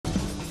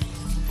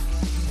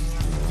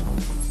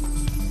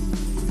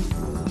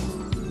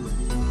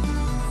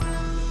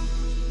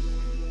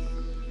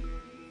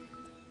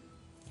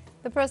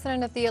The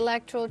president of the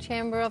electoral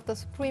chamber of the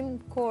Supreme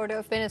Court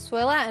of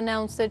Venezuela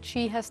announced that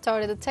she has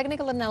started a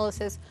technical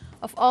analysis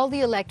of all the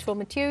electoral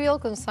material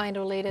consigned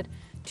related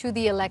to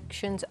the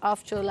elections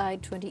of July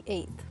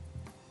 28th.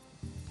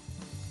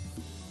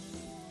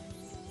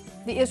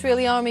 The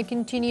Israeli army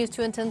continues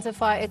to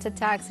intensify its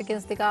attacks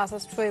against the Gaza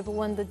Strip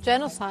when the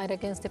genocide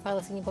against the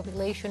Palestinian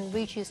population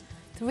reaches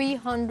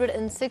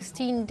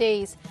 316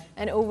 days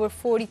and over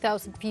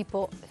 40,000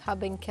 people have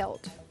been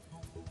killed.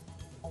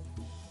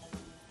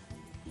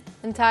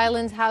 And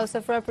Thailand's House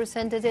of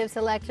Representatives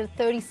elected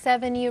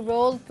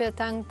 37-year-old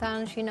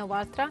Paethonghtarn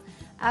Shinawatra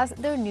as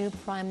their new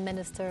prime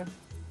minister.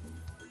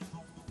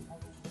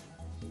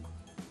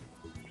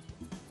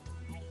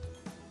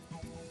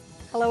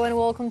 Hello and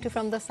welcome to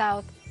From the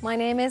South. My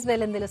name is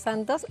Belén de los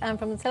Santos, and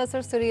from the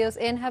teleSUR studios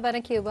in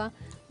Havana, Cuba,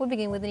 we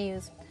begin with the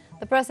news.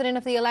 The president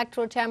of the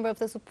electoral chamber of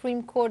the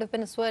Supreme Court of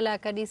Venezuela,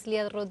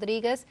 Caricilia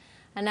Rodriguez,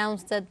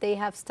 announced that they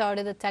have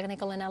started a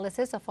technical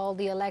analysis of all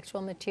the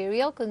electoral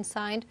material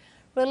consigned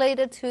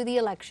related to the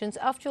elections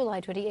of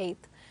July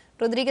 28th.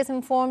 Rodriguez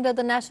informed that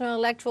the National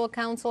Electoral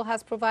Council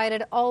has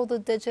provided all the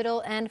digital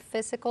and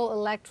physical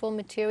electoral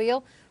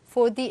material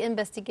for the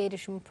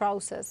investigation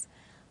process.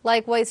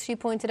 Likewise, she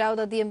pointed out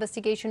that the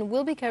investigation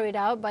will be carried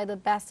out by the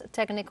best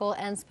technical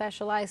and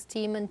specialized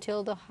team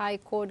until the High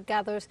Court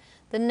gathers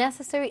the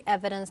necessary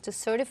evidence to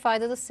certify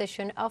the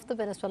decision of the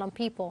Venezuelan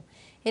people.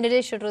 In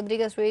addition,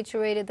 Rodriguez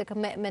reiterated the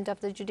commitment of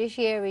the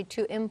judiciary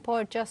to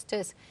impart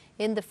justice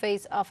in the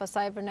face of a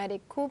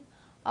cybernetic coup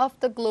of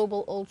the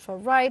global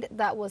ultra-right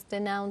that was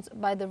denounced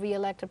by the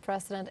re-elected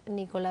president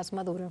Nicolás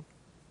Maduro.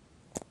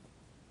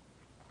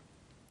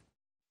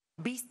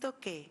 Visto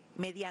que,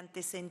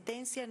 mediante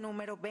sentencia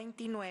número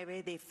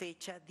 29 de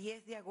fecha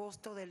 10 de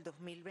agosto del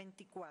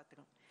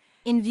 2024,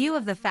 in view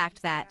of the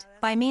fact that,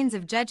 by means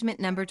of judgment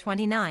number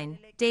 29,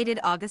 dated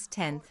August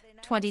 10,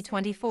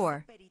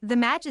 2024, the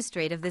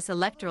magistrate of this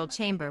electoral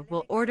chamber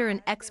will order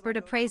an expert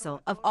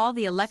appraisal of all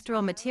the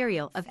electoral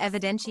material of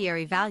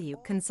evidentiary value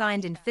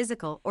consigned in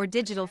physical or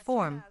digital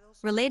form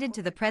related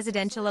to the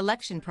presidential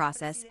election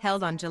process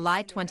held on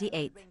July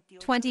 28,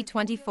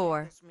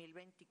 2024.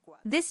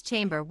 This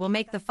chamber will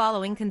make the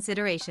following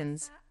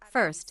considerations.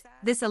 First,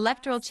 this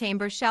electoral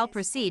chamber shall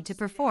proceed to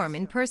perform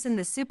in person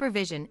the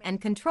supervision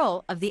and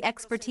control of the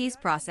expertise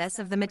process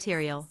of the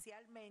material.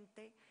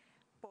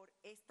 por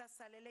esta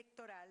sala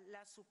electoral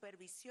la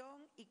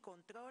supervisión y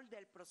control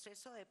del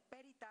proceso de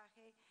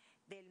peritaje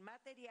del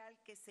material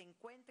que se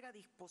encuentra a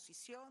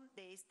disposición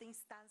de esta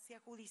instancia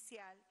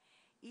judicial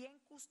y en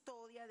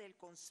custodia del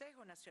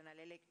Consejo Nacional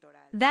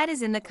Electoral. That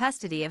is in the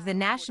custody of the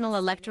National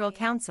Electoral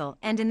Council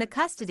and in the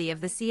custody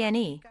of the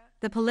CNE,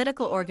 the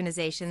political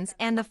organizations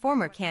and the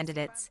former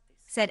candidates.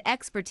 Said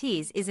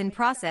expertise is in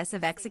process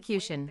of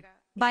execution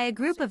by a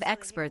group of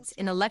experts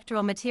in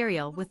electoral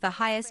material with the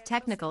highest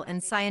technical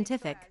and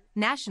scientific,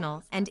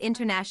 national and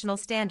international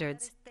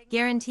standards,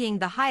 guaranteeing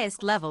the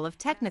highest level of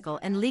technical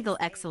and legal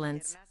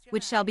excellence,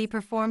 which shall be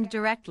performed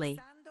directly,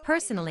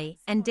 personally,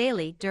 and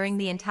daily during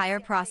the entire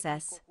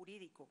process.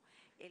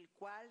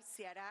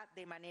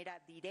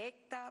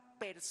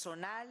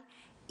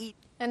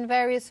 And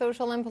various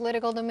social and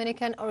political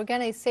Dominican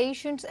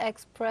organizations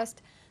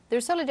expressed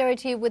their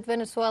solidarity with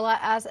Venezuela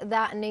as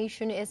that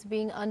nation is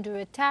being under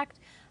attack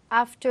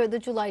after the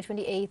July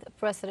 28th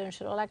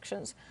presidential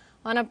elections.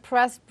 On a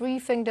press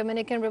briefing,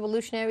 Dominican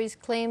revolutionaries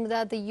claimed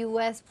that the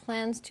U.S.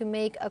 plans to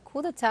make a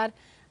coup d'etat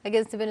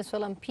against the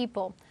Venezuelan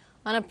people.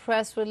 On a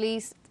press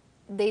release,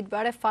 they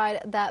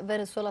ratified that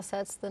Venezuela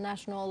sets the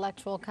National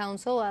Electoral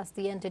Council as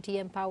the entity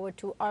empowered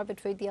to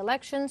arbitrate the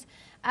elections,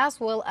 as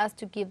well as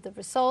to give the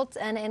results,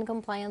 and in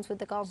compliance with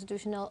the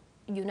Constitutional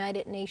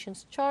United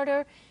Nations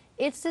Charter,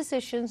 its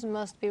decisions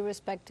must be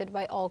respected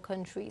by all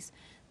countries.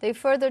 They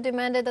further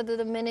demanded that the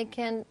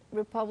Dominican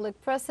Republic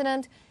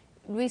President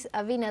Luis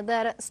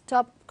Abinader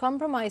stop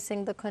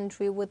compromising the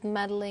country with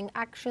meddling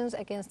actions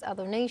against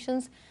other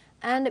nations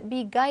and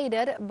be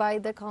guided by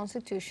the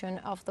Constitution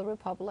of the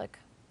Republic.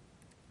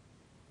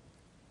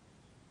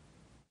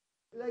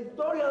 The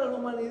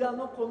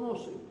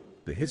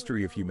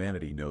history of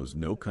humanity knows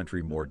no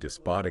country more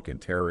despotic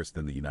and terrorist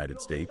than the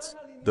United States.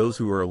 Those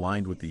who are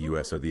aligned with the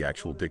U.S. are the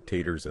actual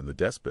dictators and the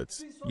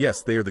despots.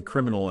 Yes, they are the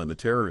criminal and the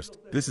terrorist.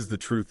 This is the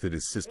truth that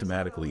is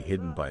systematically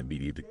hidden by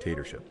media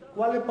dictatorship.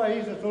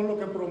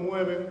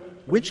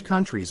 Which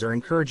countries are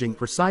encouraging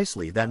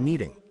precisely that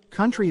meeting?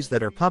 Countries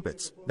that are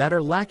puppets, that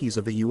are lackeys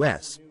of the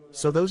U.S.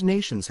 So those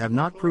nations have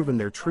not proven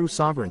their true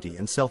sovereignty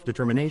and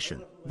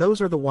self-determination.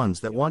 Those are the ones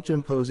that want to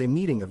impose a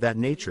meeting of that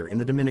nature in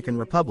the Dominican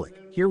Republic.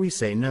 Here we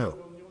say no.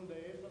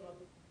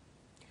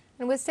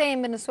 And we stay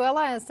in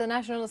Venezuela as the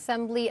National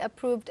Assembly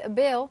approved a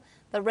bill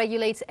that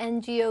regulates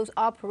NGOs'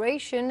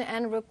 operation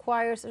and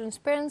requires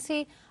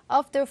transparency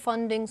of their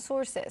funding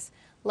sources.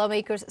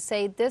 Lawmakers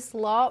say this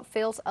law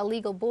fills a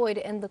legal void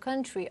in the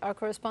country. Our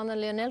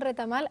correspondent Leonel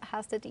Retamal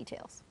has the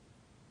details.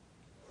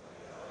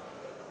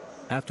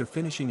 After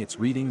finishing its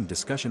reading and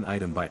discussion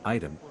item by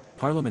item,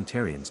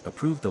 parliamentarians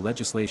approved the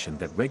legislation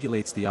that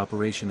regulates the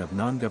operation of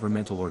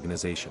non-governmental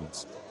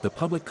organizations. The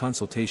public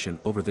consultation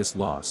over this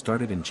law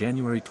started in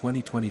January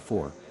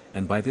 2024,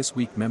 and by this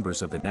week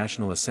members of the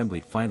National Assembly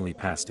finally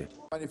passed it.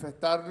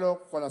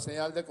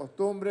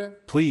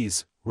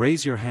 Please,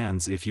 raise your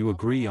hands if you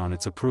agree on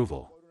its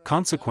approval.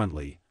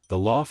 Consequently, the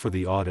law for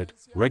the audit,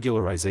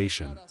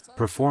 regularization,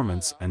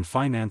 performance and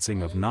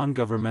financing of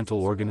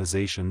non-governmental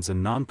organizations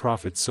and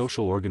non-profit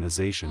social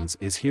organizations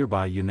is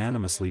hereby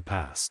unanimously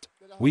passed.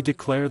 We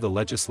declare the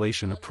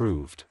legislation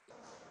approved.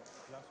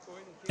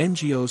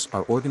 NGOs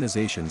are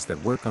organizations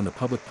that work on the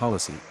public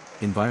policy,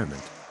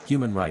 environment,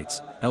 human rights,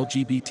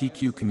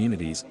 LGBTQ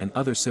communities and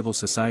other civil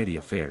society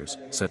affairs,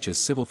 such as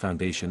civil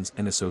foundations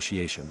and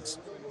associations.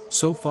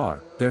 So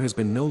far, there has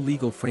been no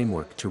legal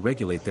framework to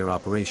regulate their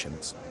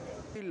operations.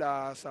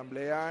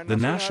 The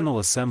National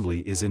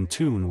Assembly is in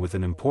tune with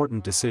an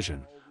important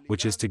decision,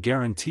 which is to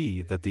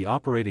guarantee that the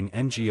operating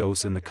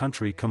NGOs in the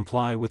country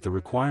comply with the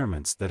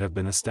requirements that have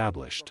been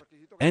established.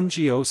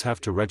 NGOs have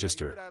to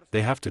register,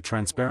 they have to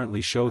transparently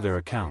show their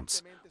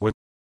accounts, where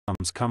their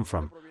funds come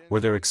from,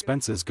 where their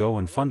expenses go,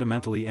 and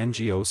fundamentally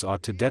NGOs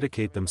ought to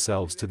dedicate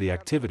themselves to the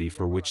activity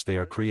for which they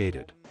are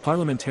created.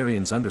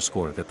 Parliamentarians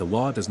underscore that the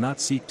law does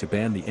not seek to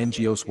ban the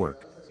NGOs'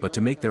 work, but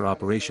to make their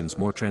operations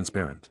more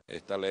transparent.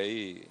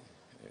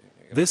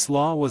 This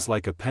law was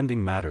like a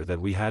pending matter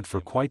that we had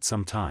for quite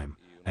some time,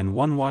 and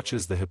one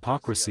watches the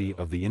hypocrisy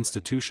of the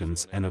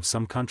institutions and of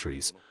some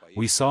countries.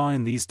 We saw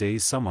in these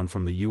days someone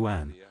from the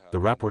UN, the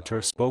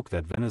rapporteur spoke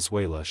that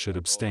Venezuela should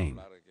abstain.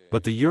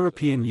 But the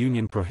European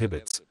Union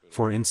prohibits,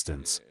 for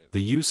instance,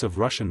 the use of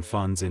Russian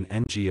funds in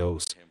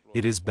NGOs.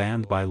 It is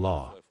banned by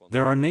law.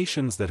 There are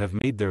nations that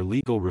have made their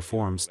legal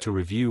reforms to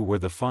review where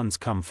the funds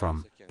come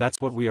from. That's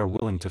what we are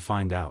willing to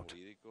find out.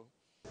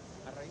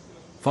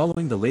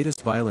 Following the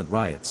latest violent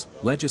riots,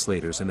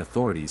 legislators and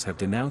authorities have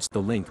denounced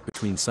the link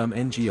between some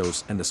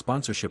NGOs and the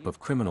sponsorship of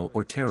criminal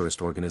or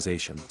terrorist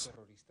organizations.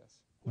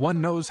 One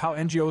knows how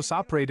NGOs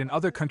operate in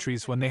other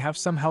countries when they have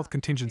some health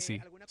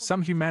contingency,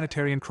 some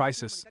humanitarian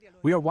crisis.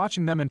 We are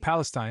watching them in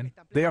Palestine.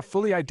 They are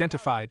fully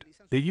identified.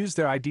 They use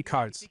their ID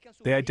cards.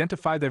 They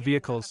identify their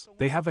vehicles.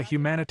 They have a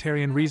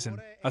humanitarian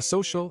reason, a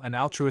social and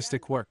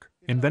altruistic work.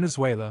 In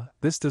Venezuela,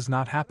 this does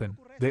not happen.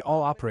 They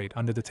all operate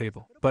under the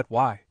table. But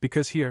why?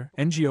 Because here,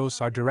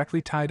 NGOs are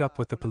directly tied up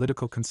with the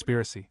political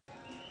conspiracy.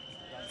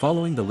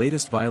 Following the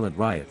latest violent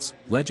riots,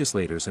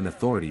 legislators and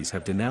authorities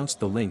have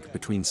denounced the link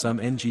between some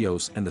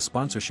NGOs and the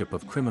sponsorship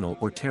of criminal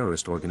or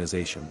terrorist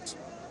organizations.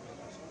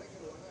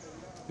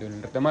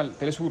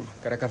 teleSUR,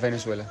 Caracas,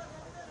 Venezuela.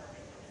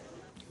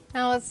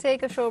 Now let's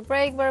take a short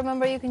break, but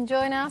remember you can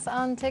join us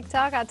on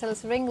TikTok at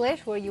teleSUR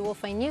English, where you will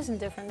find news in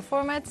different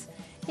formats,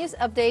 news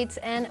updates,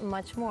 and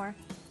much more.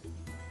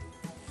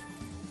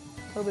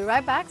 We'll be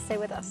right back. Stay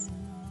with us.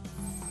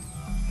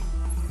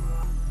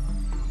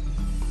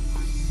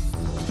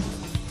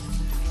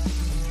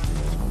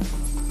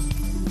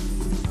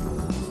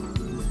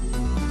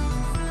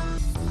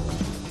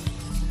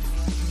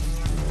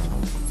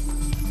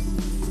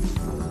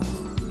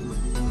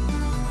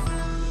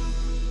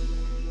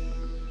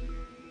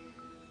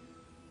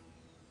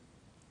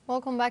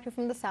 Welcome back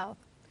from the South.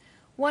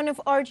 One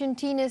of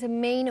Argentina's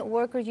main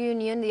worker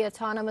union, the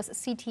autonomous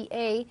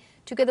CTA,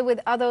 together with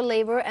other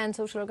labor and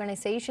social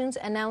organizations,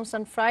 announced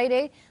on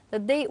Friday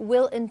that they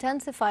will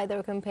intensify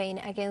their campaign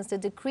against the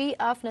decree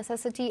of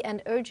necessity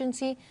and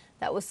urgency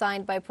that was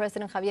signed by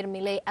President Javier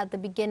Milei at the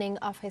beginning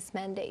of his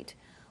mandate.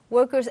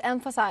 Workers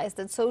emphasized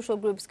that social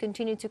groups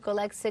continue to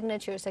collect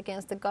signatures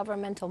against the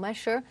governmental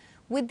measure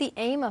with the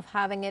aim of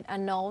having it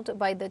annulled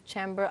by the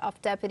Chamber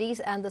of Deputies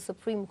and the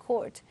Supreme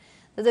Court.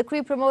 The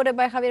decree promoted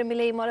by Javier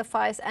Milei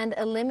modifies and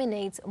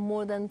eliminates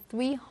more than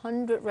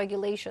 300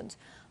 regulations,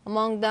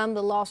 among them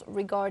the laws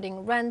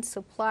regarding rent,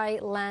 supply,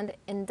 land,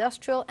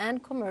 industrial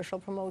and commercial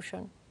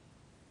promotion.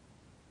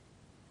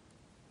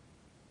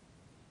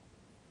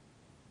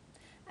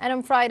 And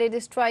on Friday,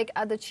 the strike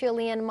at the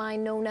Chilean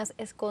mine known as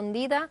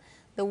Escondida,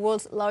 the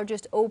world's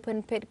largest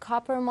open-pit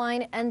copper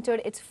mine,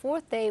 entered its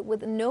fourth day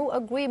with no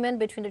agreement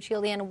between the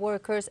Chilean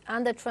workers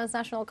and the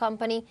transnational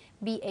company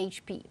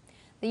BHP.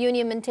 The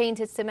union maintains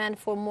its demand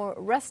for more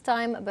rest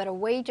time, better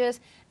wages,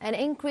 and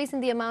increase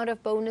in the amount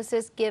of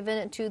bonuses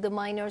given to the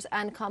miners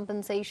and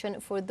compensation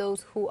for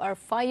those who are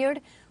fired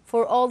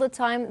for all the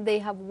time they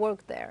have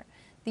worked there.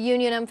 The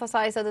union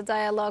emphasized that the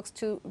dialogues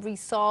to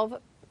resolve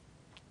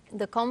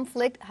the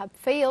conflict have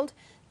failed,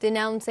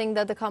 denouncing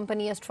that the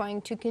company is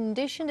trying to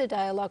condition the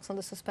dialogues on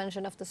the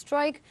suspension of the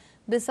strike,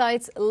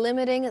 besides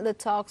limiting the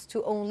talks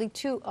to only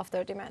two of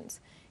their demands.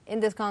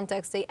 In this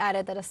context, they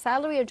added that a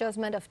salary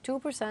adjustment of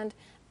 2%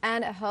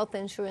 and a health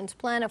insurance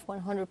plan of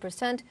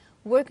 100%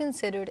 were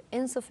considered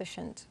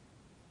insufficient.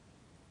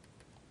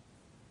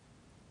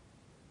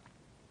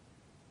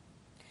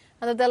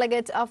 And the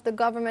delegates of the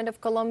government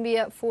of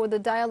Colombia for the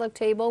dialogue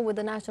table with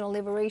the National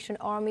Liberation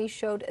Army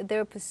showed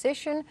their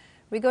position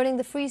regarding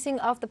the freezing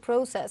of the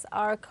process.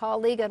 Our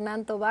colleague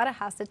Hernán Tovar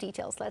has the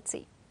details. Let's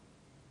see.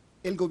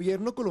 The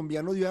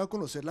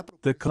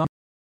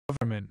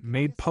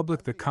made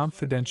public the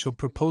confidential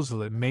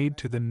proposal it made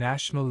to the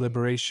National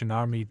Liberation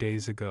Army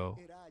days ago,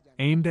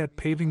 aimed at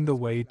paving the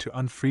way to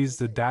unfreeze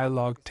the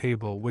dialogue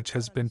table which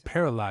has been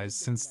paralyzed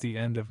since the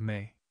end of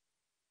May.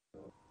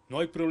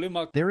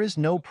 There is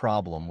no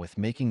problem with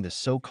making the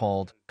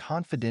so-called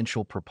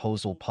confidential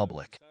proposal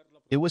public.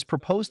 It was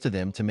proposed to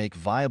them to make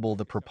viable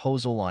the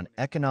proposal on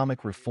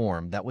economic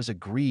reform that was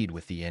agreed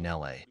with the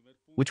NLA,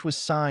 which was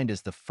signed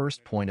as the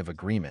first point of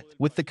agreement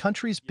with the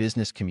country's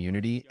business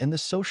community and the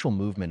social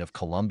movement of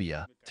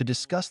Colombia to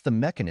discuss the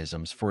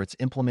mechanisms for its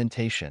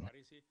implementation.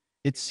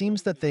 It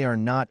seems that they are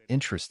not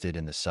interested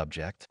in the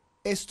subject.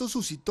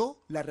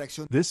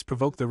 This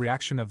provoked the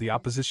reaction of the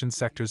opposition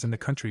sectors in the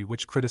country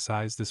which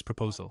criticized this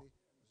proposal.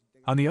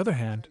 On the other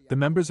hand, the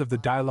members of the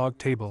dialogue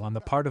table on the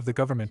part of the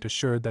government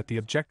assured that the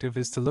objective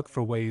is to look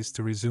for ways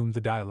to resume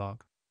the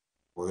dialogue.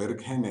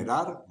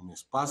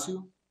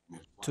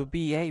 To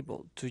be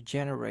able to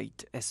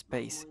generate a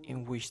space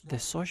in which the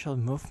social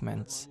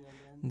movements,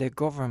 the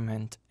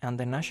government, and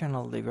the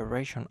National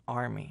Liberation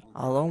Army,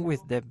 along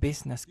with the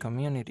business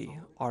community,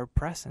 are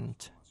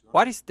present.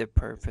 What is the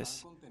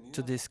purpose?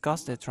 To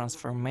discuss the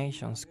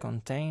transformations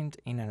contained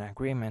in an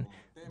agreement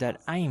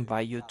that I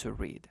invite you to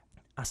read.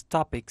 As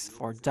topics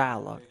for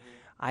dialogue,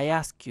 I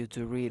ask you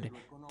to read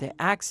the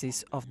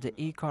axis of the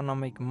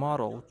economic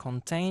model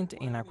contained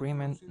in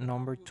Agreement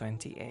Number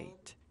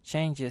 28.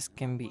 Changes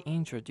can be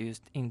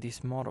introduced in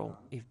this model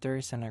if there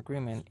is an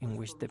agreement in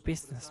which the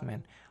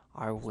businessmen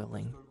are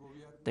willing,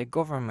 the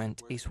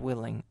government is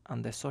willing,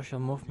 and the social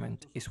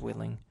movement is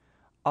willing.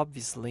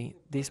 Obviously,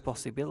 this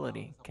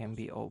possibility can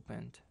be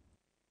opened.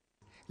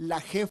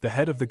 The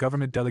head of the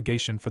government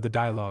delegation for the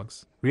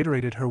dialogues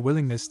reiterated her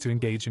willingness to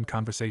engage in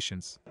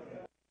conversations.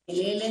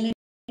 The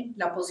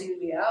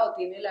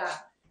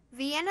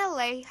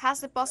NLA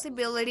has the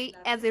possibility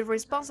and the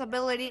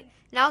responsibility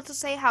now to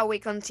say how we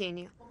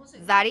continue.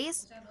 That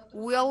is,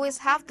 we always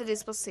have the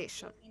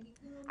disposition.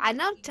 At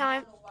no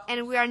time,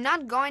 and we are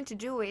not going to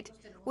do it,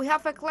 we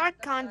have a clear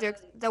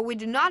conduct that we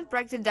do not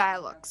break the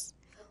dialogues.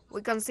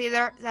 We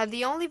consider that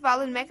the only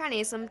valid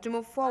mechanism to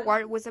move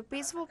forward with a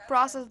peaceful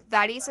process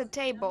that is a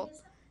table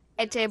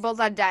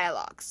that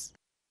dialogues.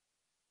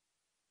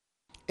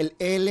 The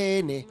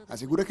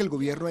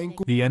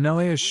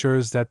NLA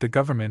assures that the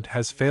government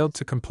has failed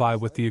to comply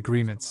with the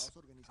agreements,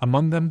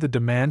 among them the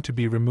demand to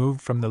be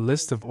removed from the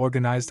list of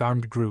organized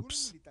armed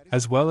groups,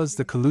 as well as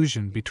the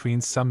collusion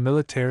between some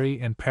military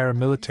and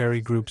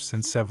paramilitary groups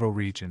in several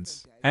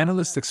regions.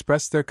 Analysts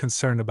expressed their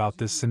concern about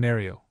this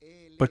scenario,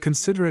 but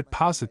consider it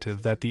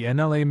positive that the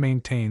NLA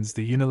maintains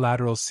the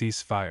unilateral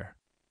ceasefire.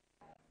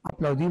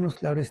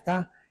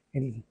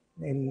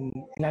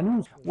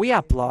 We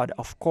applaud,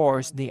 of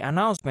course, the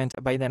announcement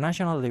by the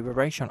National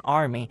Liberation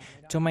Army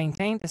to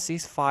maintain the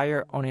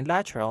ceasefire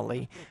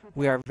unilaterally.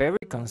 We are very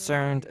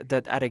concerned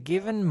that at a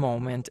given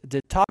moment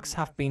the talks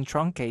have been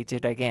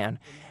truncated again,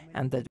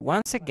 and that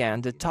once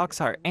again the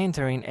talks are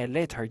entering a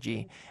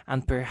lethargy,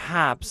 and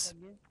perhaps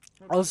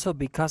also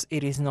because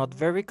it is not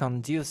very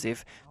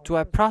conducive to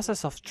a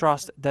process of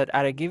trust that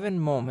at a given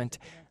moment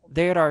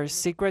there are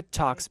secret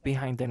talks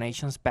behind the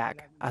nation's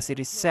back, as it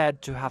is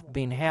said to have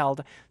been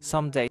held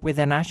someday with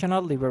the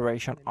National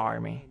Liberation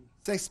Army.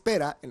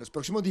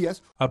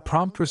 A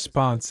prompt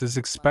response is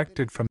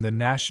expected from the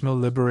National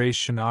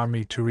Liberation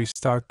Army to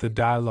restart the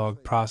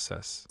dialogue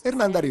process.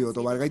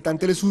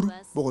 teleSUR,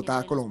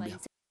 Bogotá, Colombia.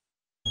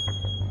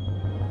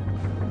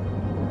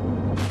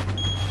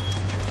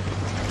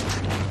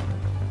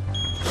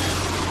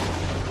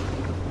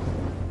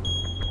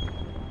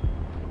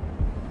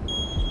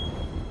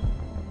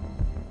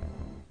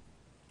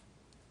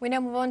 We now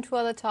move on to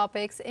other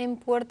topics. In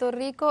Puerto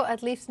Rico,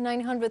 at least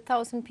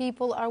 900,000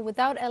 people are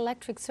without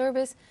electric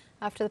service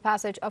after the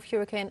passage of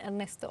Hurricane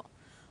Ernesto.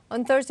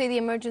 On Thursday, the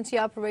Emergency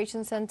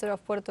Operations Center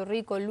of Puerto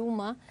Rico,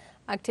 LUMA,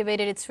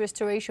 activated its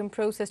restoration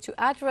process to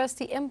address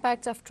the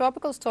impacts of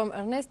Tropical Storm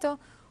Ernesto,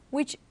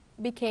 which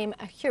became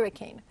a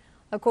hurricane.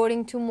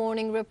 According to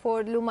Morning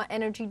Report, LUMA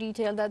Energy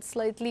detailed that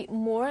slightly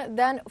more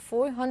than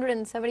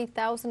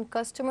 470,000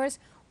 customers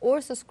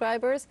or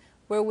subscribers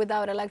were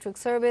without electric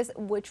service,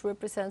 which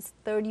represents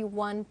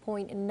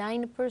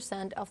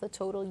 31.9% of the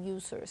total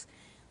users.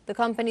 The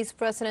company's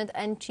president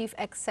and chief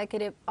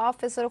executive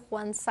officer,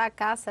 Juan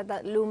Saca, said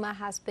that LUMA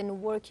has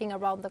been working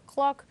around the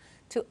clock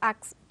to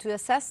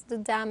assess the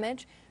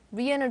damage,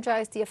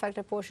 re-energize the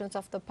affected portions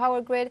of the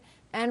power grid,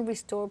 and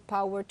restore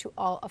power to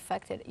all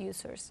affected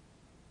users.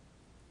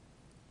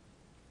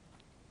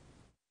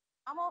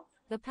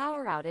 The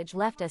power outage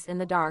left us in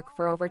the dark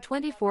for over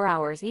 24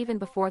 hours even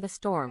before the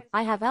storm.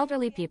 I have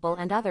elderly people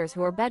and others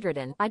who are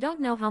bedridden. I don't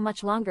know how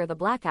much longer the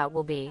blackout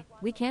will be.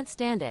 We can't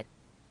stand it.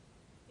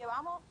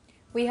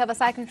 We have a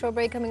second show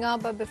break coming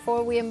up, but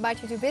before we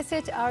invite you to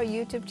visit our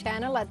YouTube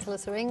channel at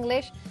teleSUR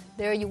English.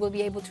 There you will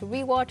be able to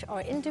rewatch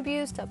our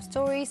interviews, top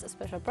stories,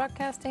 special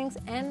broadcastings,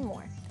 and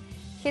more.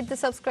 Hit the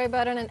subscribe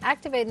button and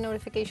activate the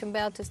notification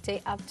bell to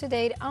stay up to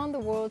date on the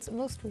world's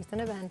most recent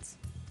events.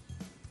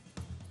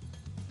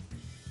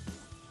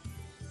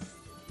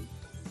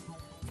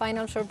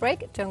 Final short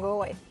break, don't go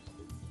away.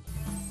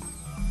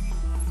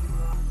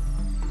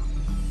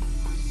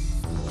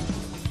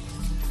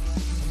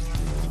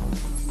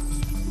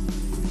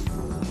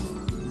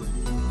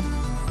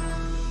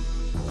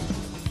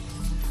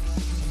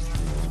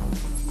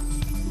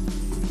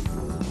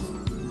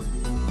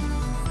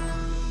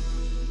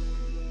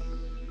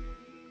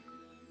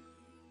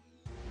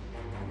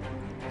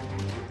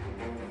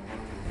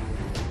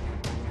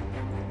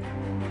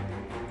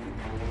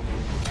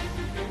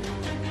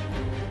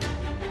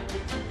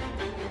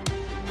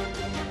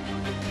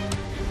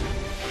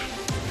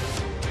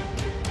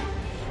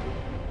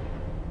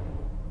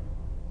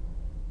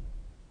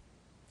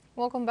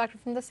 Welcome back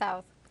from the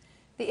south.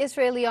 The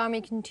Israeli army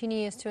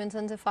continues to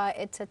intensify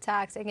its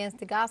attacks against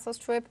the Gaza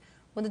Strip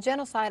when the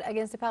genocide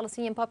against the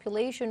Palestinian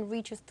population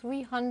reaches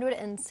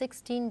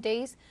 316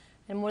 days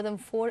and more than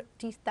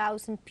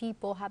 40,000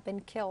 people have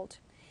been killed.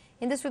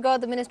 In this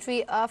regard, the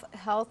Ministry of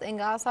Health in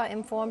Gaza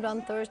informed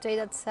on Thursday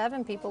that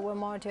 7 people were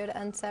martyred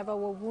and several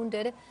were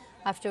wounded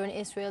after an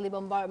Israeli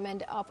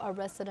bombardment of a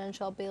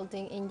residential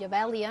building in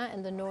Jabalia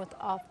in the north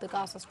of the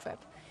Gaza Strip.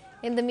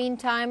 In the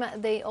meantime,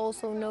 they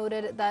also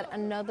noted that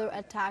another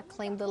attack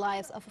claimed the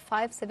lives of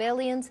 5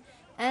 civilians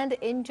and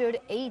injured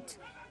 8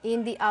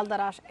 in the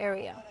Al-Darash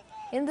area.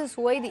 In this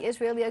way, the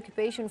Israeli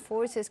occupation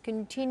forces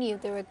continue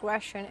their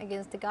aggression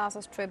against the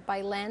Gaza Strip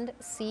by land,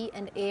 sea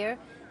and air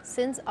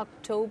since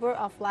October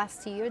of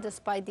last year,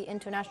 despite the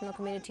international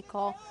community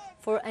call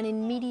for an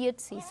immediate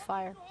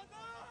ceasefire.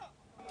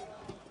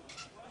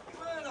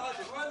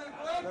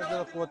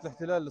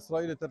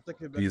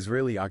 The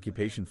Israeli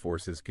occupation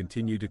forces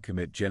continue to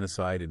commit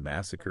genocide and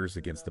massacres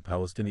against the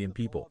Palestinian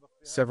people.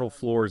 Several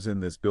floors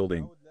in this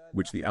building,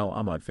 which the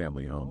Al-Ahmad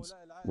family owns,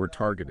 were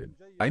targeted.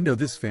 I know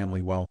this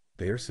family well.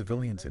 They are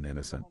civilians and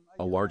innocent.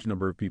 A large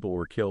number of people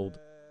were killed,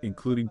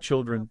 including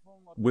children,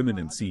 women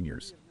and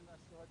seniors.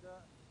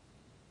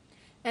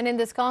 And in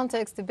this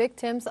context, the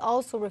victims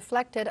also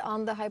reflected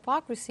on the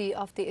hypocrisy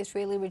of the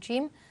Israeli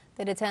regime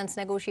that attends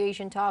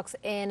negotiation talks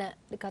in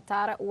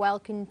Qatar while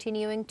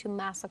continuing to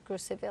massacre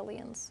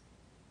civilians.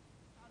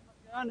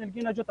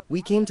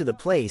 We came to the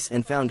place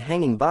and found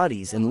hanging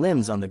bodies and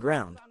limbs on the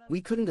ground.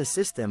 We couldn't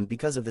assist them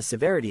because of the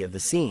severity of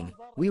the scene.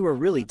 We were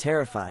really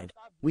terrified.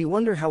 We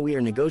wonder how we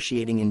are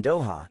negotiating in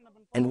Doha.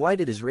 And why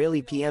did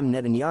Israeli PM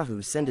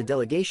Netanyahu send a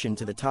delegation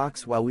to the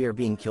talks while we are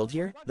being killed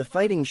here? The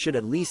fighting should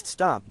at least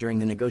stop during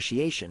the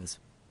negotiations.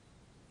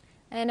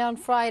 And on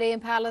Friday in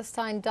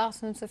Palestine,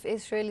 dozens of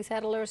Israeli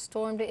settlers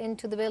stormed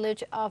into the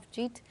village of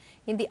Jit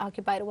in the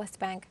occupied West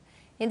Bank.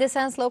 In this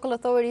sense, local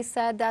authorities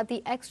said that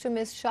the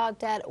extremists shot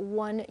dead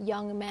 1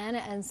 young man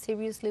and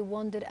seriously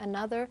wounded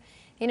another,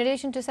 in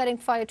addition to setting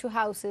fire to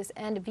houses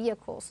and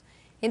vehicles.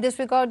 In this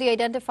regard, they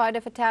identified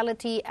a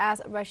fatality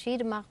as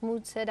Rashid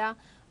Mahmoud Seda,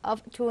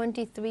 of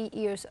 23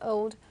 years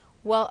old,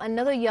 while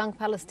another young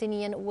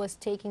Palestinian was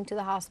taken to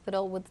the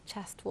hospital with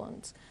chest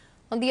wounds.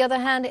 On the other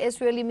hand,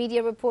 Israeli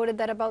media reported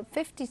that about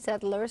 50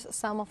 settlers,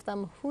 some of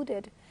them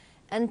hooded,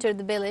 entered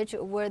the village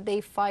where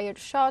they fired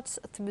shots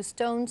through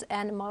stones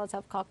and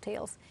Molotov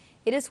cocktails.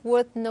 It is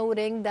worth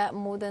noting that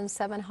more than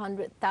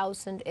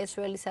 700,000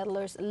 Israeli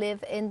settlers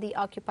live in the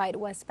occupied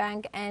West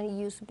Bank and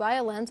use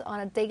violence on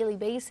a daily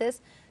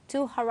basis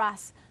to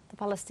harass the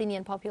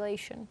Palestinian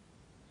population.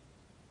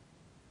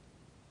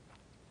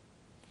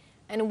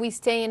 And we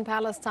stay in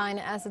Palestine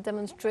as a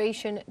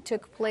demonstration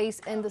took place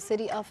in the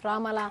city of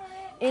Ramallah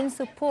in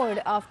support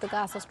of the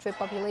Gaza Strip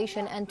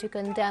population and to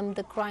condemn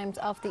the crimes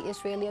of the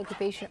Israeli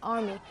occupation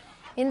army.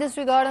 In this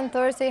regard, on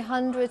Thursday,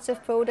 hundreds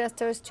of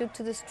protesters took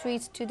to the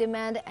streets to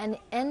demand an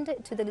end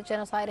to the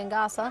genocide in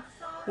Gaza,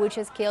 which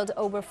has killed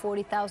over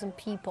 40,000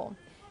 people.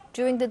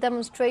 During the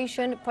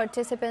demonstration,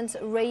 participants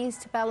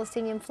raised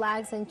Palestinian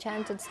flags and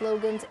chanted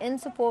slogans in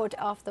support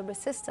of the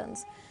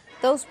resistance.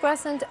 Those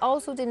present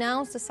also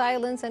denounced the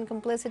silence and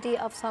complicity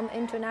of some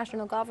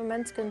international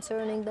governments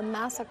concerning the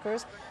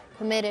massacres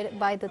committed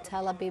by the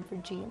Tel Aviv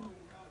regime.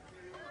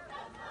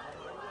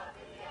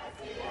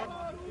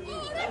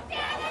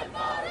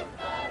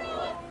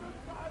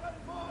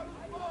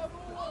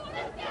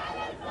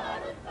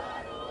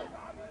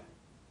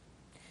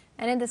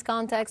 And in this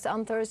context,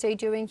 on Thursday,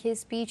 during his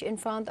speech in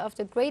front of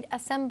the Great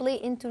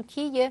Assembly in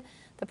Turkey,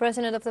 the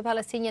president of the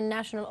Palestinian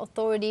National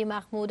Authority,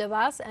 Mahmoud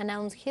Abbas,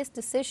 announced his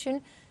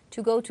decision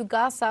to go to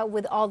Gaza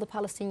with all the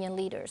Palestinian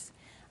leaders.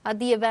 At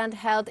the event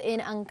held in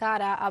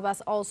Ankara,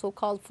 Abbas also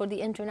called for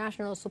the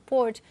international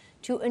support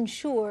to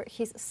ensure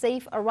his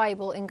safe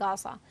arrival in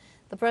Gaza.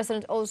 The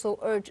president also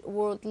urged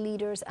world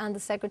leaders and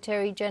the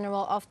Secretary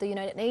General of the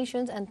United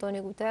Nations,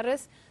 Antonio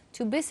Guterres,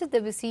 to visit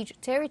the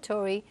besieged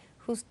territory,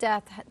 whose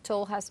death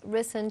toll has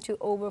risen to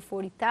over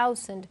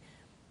 40,000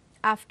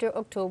 after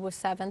October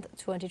 7,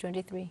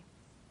 2023.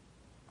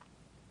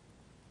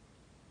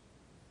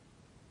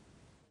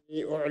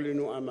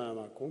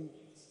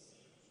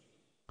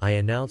 I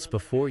announce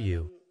before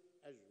you,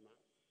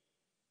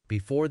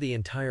 before the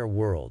entire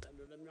world,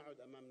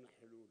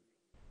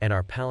 and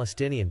our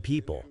Palestinian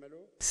people,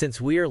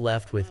 since we are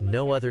left with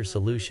no other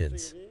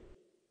solutions,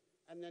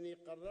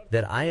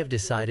 that I have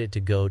decided to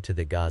go to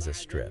the Gaza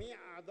Strip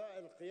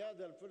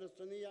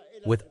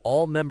with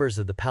all members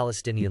of the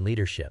Palestinian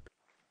leadership.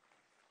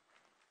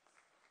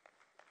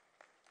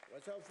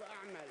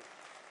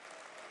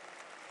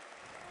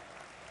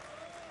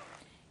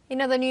 In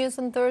other news,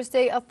 on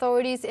Thursday,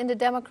 authorities in the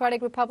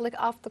Democratic Republic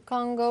of the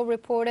Congo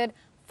reported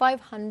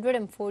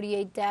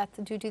 548 deaths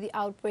due to the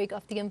outbreak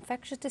of the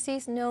infectious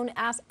disease known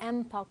as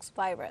Mpox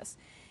virus.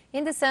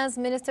 In the sense,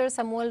 Minister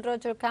Samuel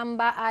Roger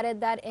Kamba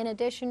added that in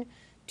addition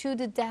to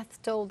the death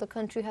toll, the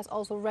country has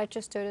also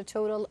registered a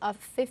total of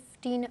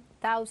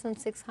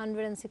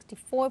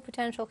 15,664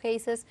 potential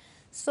cases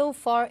so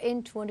far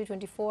in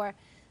 2024.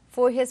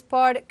 For his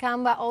part,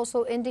 Kamba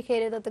also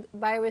indicated that the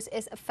virus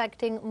is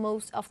affecting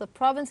most of the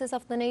provinces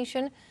of the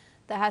nation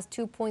that has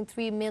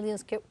 2.3 million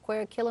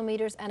square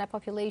kilometers and a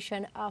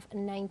population of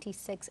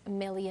 96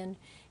 million.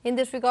 In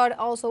this regard,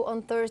 also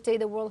on Thursday,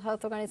 the World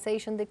Health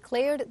Organization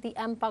declared the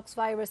Mpox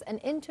virus an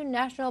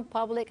international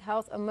public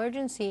health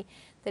emergency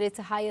that is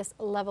the highest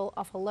level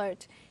of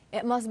alert.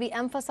 It must be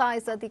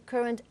emphasized that the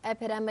current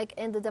epidemic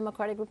in the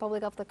Democratic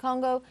Republic of the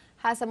Congo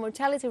has a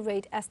mortality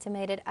rate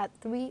estimated at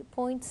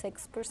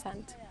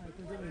 3.6%.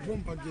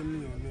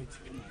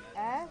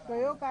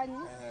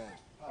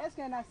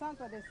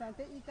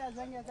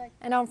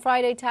 And on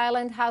Friday,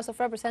 Thailand House of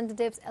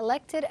Representatives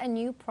elected a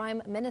new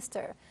prime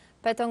minister.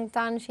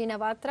 Paethonghtarn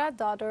Shinawatra,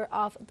 daughter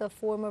of the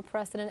former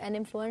president and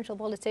influential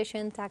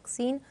politician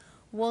Thaksin,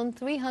 won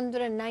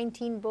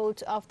 319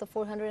 votes of the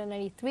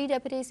 493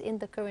 deputies in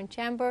the current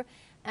chamber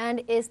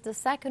and is the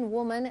second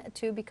woman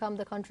to become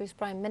the country's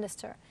prime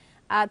minister.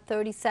 At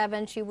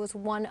 37, she was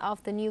one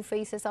of the new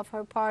faces of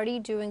her party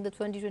during the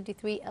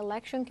 2023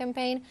 election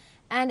campaign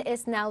and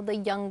is now the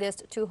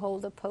youngest to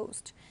hold the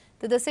post.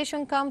 The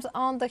decision comes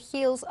on the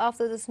heels of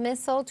the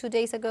dismissal 2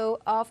 days ago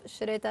of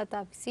Shreta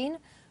Thaksin,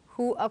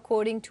 who,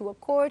 according to a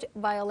court,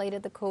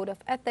 violated the code of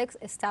ethics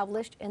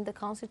established in the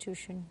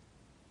constitution.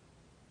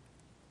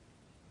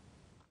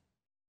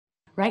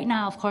 Right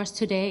now, of course,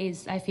 today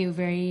I feel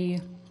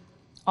very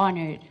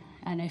honored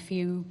and I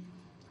feel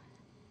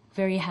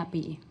very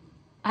happy.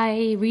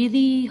 I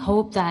really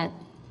hope that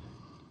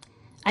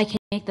I can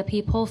make the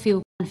people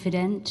feel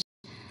confident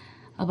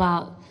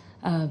about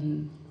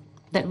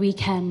that we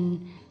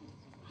can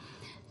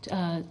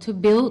to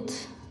build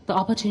the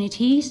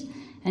opportunities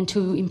and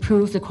to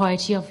improve the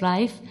quality of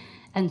life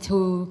and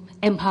to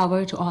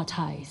empower to all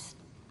Thais.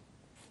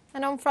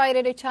 And on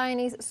Friday, the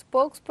Chinese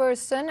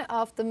spokesperson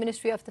of the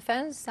Ministry of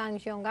Defense, Sang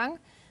Xionggang,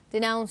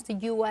 denounced the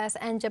U.S.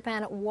 and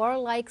Japan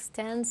warlike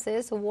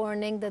stances,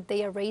 warning that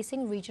they are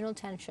raising regional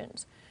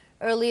tensions.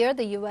 Earlier,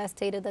 the U.S.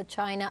 stated that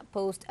China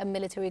posed a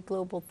military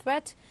global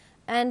threat,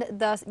 and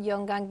thus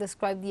Xionggang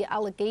described the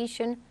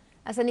allegation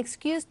as an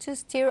excuse to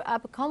stir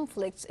up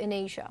conflicts in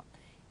Asia.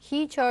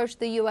 He charged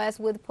the U.S.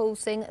 with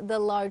posing the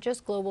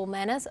largest global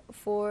menace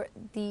for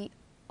the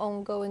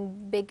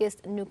ongoing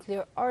biggest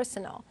nuclear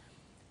arsenal.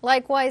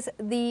 Likewise,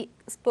 the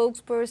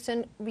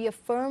spokesperson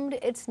reaffirmed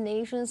its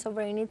nation's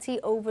sovereignty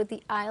over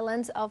the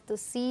islands of the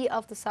Sea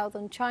of the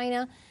Southern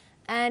China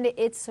and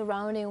its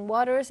surrounding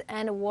waters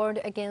and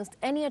warned against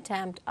any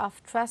attempt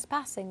of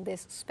trespassing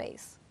this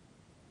space.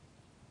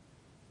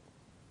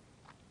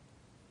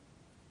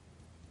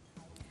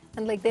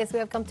 And like this, we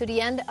have come to the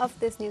end of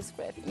this news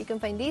brief. You can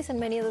find these and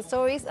many other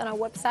stories on our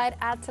website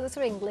at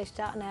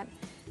telesurenglish.net.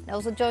 And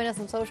also join us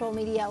on social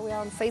media. We are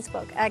on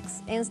Facebook,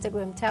 X,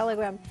 Instagram,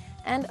 Telegram,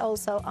 and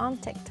also on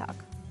TikTok.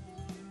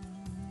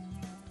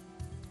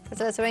 For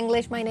teleSUR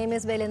English, my name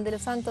is Velinda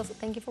Santos.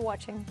 Thank you for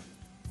watching.